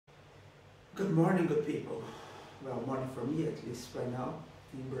Good morning, good people. Well, morning for me at least right now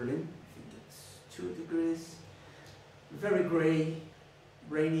in Berlin. I think it's 2 degrees, very gray,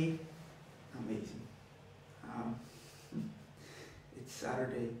 rainy, amazing. Um, it's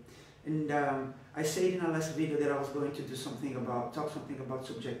Saturday, and I said in our last video that I was going to do talk something about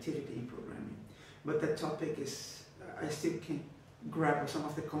subjectivity in programming, but that topic is, I still can't grab some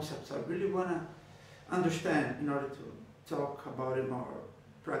of the concepts I really want to understand in order to talk about it more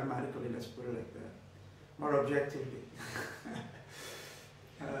pragmatically, let's put it like that, more objectively.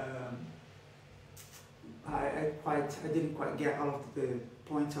 I didn't quite get all of the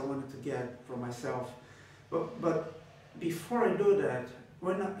points I wanted to get for myself, but before I do that,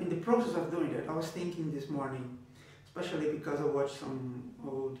 in the process of doing that, I was thinking this morning, especially because I watched some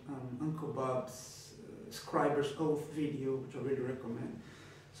old Uncle Bob's Scriber's Oath video, which I really recommend.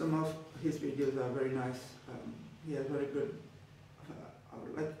 Some of his videos are very nice. He has very good,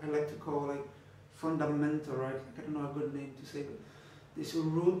 I like to call like fundamental, right? I don't know a good name to say, but this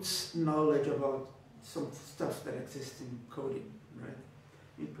roots knowledge about some stuff that exists in coding, right?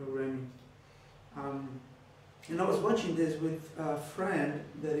 In programming. And I was watching this with a friend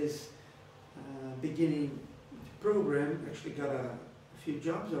that is beginning to program, actually got a few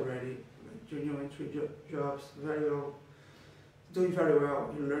jobs already, like junior entry jobs, very well, doing very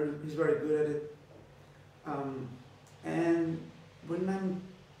well, he's very good at it. And when I'm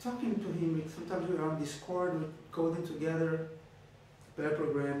talking to him, sometimes we're on Discord, we're coding together, pair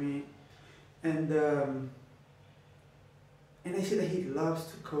programming, and I see that he loves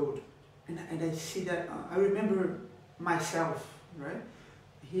to code, and I see that, I remember myself, right?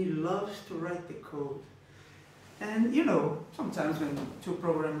 He loves to write the code, and you know, sometimes when two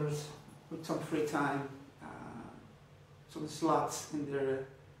programmers with some free time, some slots in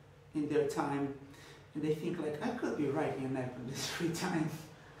their time, and they think like, I could be writing an app in this free time.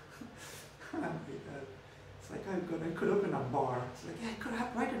 It's like I could open a bar. It's like, yeah, I could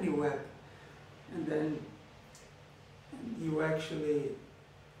write a new web, and then you actually,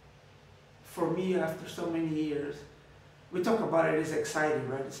 for me, after so many years, we talk about it as exciting,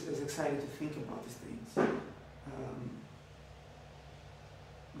 right? It's exciting to think about these things.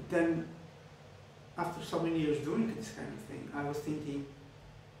 But then, after so many years doing this kind of thing, I was thinking,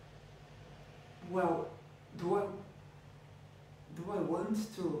 well, why do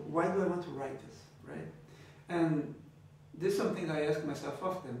I want to write this, right? And this is something I ask myself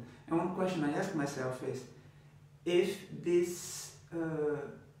often. And one question I ask myself is, if this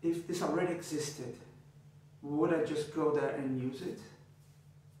already existed, would I just go there and use it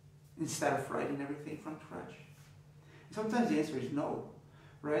instead of writing everything from scratch? And sometimes the answer is no,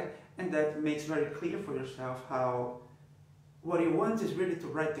 right? And that makes very clear for yourself how what you want is really to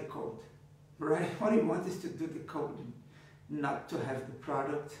write the code, right? What you want is to do the coding, not to have the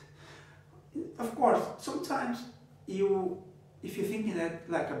product. Of course, sometimes if you're thinking that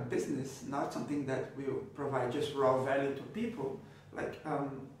like a business, not something that will provide just raw value to people, like,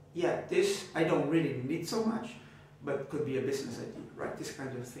 yeah, this I don't really need so much, but could be a business idea, right? This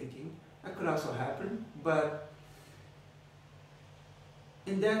kind of thinking, that could also happen, but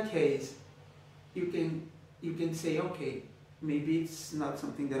in that case, you can say, okay, maybe it's not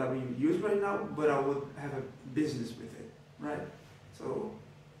something that I will use right now, but I would have a business with it, right? So,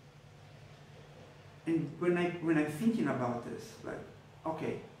 and when I'm thinking about this, like,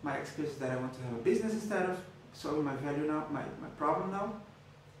 okay, my excuse is that I want to have a business instead of solving my value now, my problem now.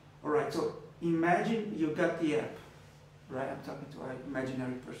 All right, so imagine you got the app, right? I'm talking to an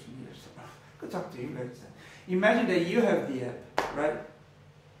imaginary person here, so I could talk to you guys. Imagine that you have the app, right?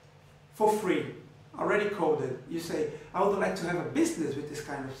 For free, already coded. You say, I would like to have a business with this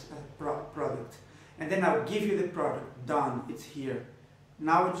kind of product. And then I'll give you the product, done, it's here.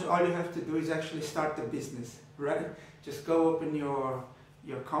 Now all you have to do is actually start the business, right? Just go open your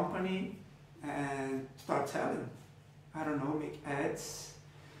company and start selling. I don't know, make ads.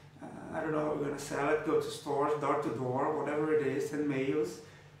 I don't know how we're going to sell it. Go to stores, door to door, whatever it is, send mails.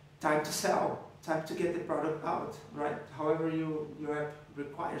 Time to sell, time to get the product out, right? However your app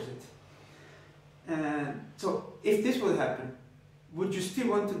requires it. And so if this would happen, would you still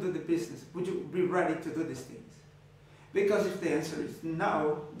want to do the business? Would you be ready to do these things? Because if the answer is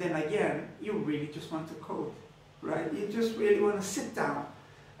no, then again, you really just want to code, right? You just really want to sit down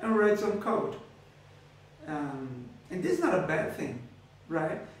and write some code. And this is not a bad thing,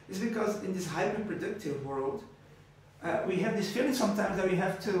 right? It's because in this hyper-productive world, we have this feeling sometimes that we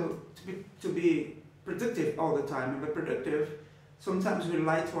have to be productive all the time. And by productive, sometimes we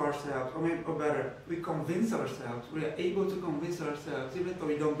lie to ourselves, or better, we convince ourselves, we are able to convince ourselves, even though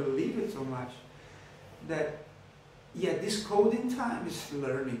we don't believe it so much, that yeah, this coding time is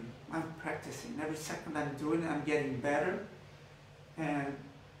learning. I'm practicing. Every second I'm doing it, I'm getting better. And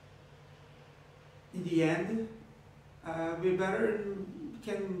in the end, we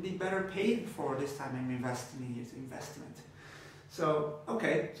can be better paid for this time I'm investing in this investment. So,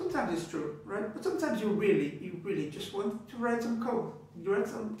 okay, sometimes it's true, right? But sometimes you really just want to write some code. You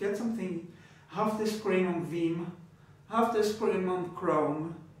get something, half the screen on Vim, half the screen on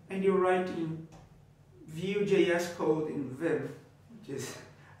Chrome, and you're writing Vue.js code in Vim, which is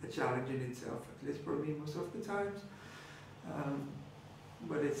a challenge in itself, at least for me most of the times.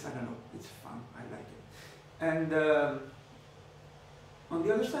 But it's, I don't know, it's fun, I like it. And on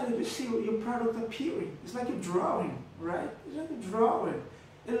the other side, you see your product appearing. It's like a drawing, right? It's like a drawing.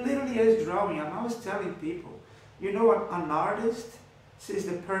 It literally is drawing. I'm always telling people, you know what, an artist sees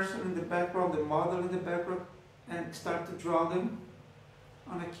the person in the background, the model in the background, and start to draw them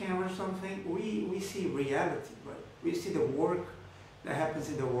on a camera or something. We see reality, right? We see the work that happens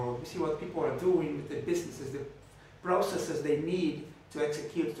in the world. We see what people are doing with their businesses, the processes they need to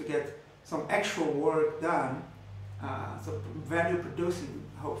execute to get some actual work done, so value producing,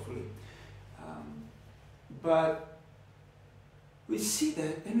 hopefully. But we see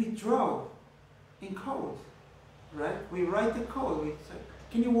that and we draw in code, right? We write the code. We say,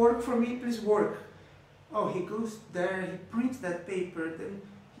 can you work for me? Please work. Oh, he goes there, he prints that paper, then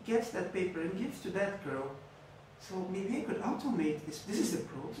he gets that paper and gives to that girl. So maybe I could automate this. This is the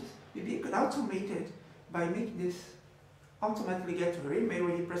process. Maybe I could automate it by making this automatically get to her email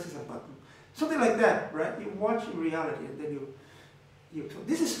when he presses a button. Something like that, right? You watch in reality and then you so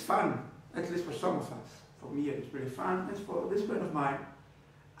this is fun, at least for some of us. For me it's really fun, and for this friend of mine,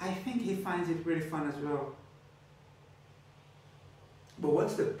 I think he finds it really fun as well. But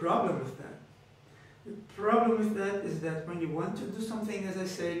what's the problem with that? The problem with that is that when you want to do something, as I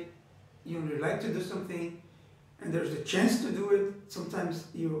say, you really like to do something, and there's a chance to do it, sometimes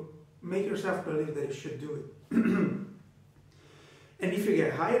you make yourself believe that you should do it. And if you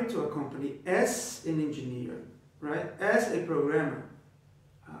get hired to a company as an engineer, right, as a programmer,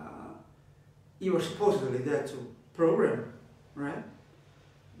 you are supposedly there to program, right?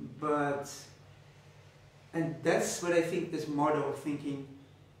 And that's what I think this model of thinking,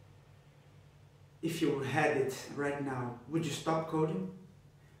 if you had it right now, would you stop coding?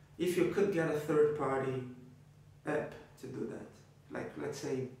 If you could get a third-party app to do that, like let's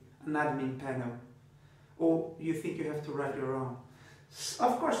say an admin panel, or you think you have to write your own.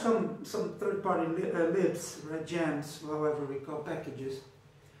 Of course, some third-party libs, right, gems, however we call packages,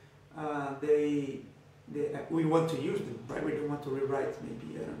 we want to use them, right? We don't want to rewrite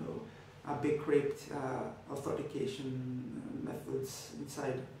maybe, I don't know, a big crypt authentication methods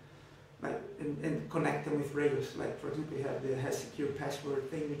inside, like and connect them with Rails. Like for example, we have the has secure password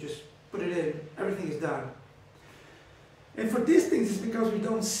thing. We just put it in, everything is done. And for these things, it's because we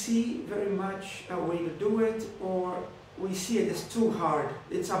don't see very much a way to do it, or we see it as too hard.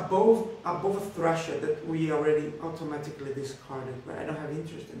 It's above a threshold that we already automatically discarded. Right? I don't have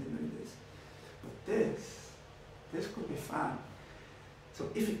interest in doing this. But this could be fun. So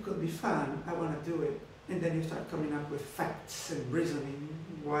if it could be fun, I want to do it. And then you start coming up with facts and reasoning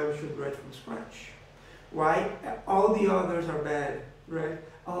why we should write from scratch. Why all the others are bad, right?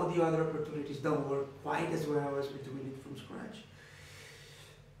 All the other opportunities don't work quite as well as we're doing it from scratch.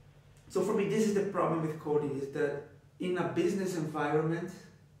 So for me, this is the problem with coding, is that in a business environment,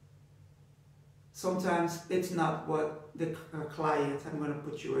 sometimes it's not what the client, I'm going to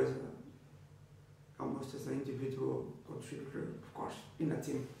put you as almost as an individual contributor, of course, in a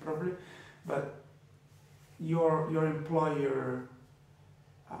team probably, but your employer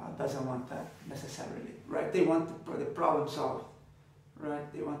doesn't want that necessarily, right? They want the problem solved,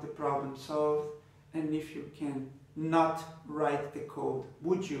 right? They want the problem solved, and if you can not write the code,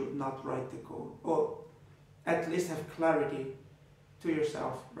 would you not write the code? Or at least have clarity to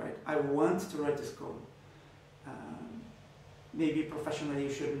yourself, right? I want to write this code. Maybe professionally you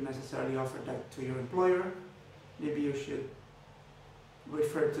shouldn't necessarily offer that to your employer. Maybe you should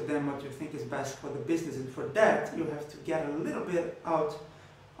refer to them what you think is best for the business, and for that you have to get a little bit out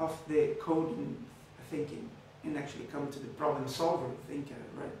of the coding thinking and actually come to the problem solver thinker,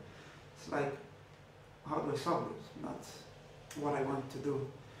 right? It's like, how do I solve this? Not what I want to do,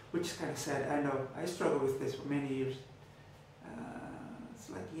 which is kind of sad. I know, I struggled with this for many years. It's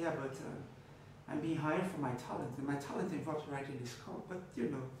like, yeah, but I'm being hired for my talent, and my talent involves writing this code, but you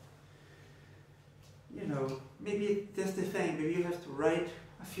know, maybe that's the thing. Maybe you have to write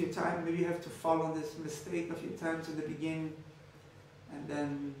a few times, maybe you have to fall on this mistake a few times in the beginning, and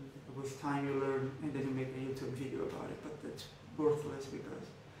then with time you learn, and then you make a YouTube video about it, but that's worthless because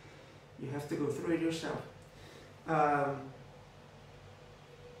you have to go through it yourself. So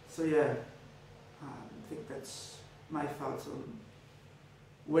yeah, I think that's my thoughts on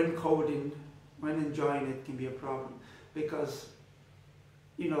when coding, when enjoying it can be a problem, because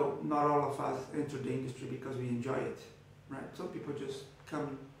you know, not all of us enter the industry because we enjoy it, right? Some people just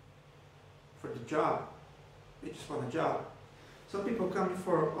come for the job, they just want a job. Some people come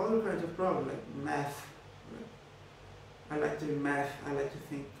for other kinds of problems, like math. Right? I like to do math, I like to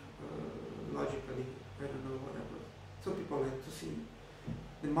think logically, I don't know, whatever. Some people like to see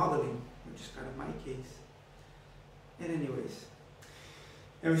the modeling, which is kind of my case. And anyways,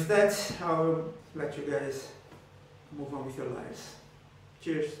 and with that, I'll let you guys move on with your lives.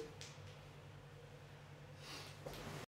 Cheers.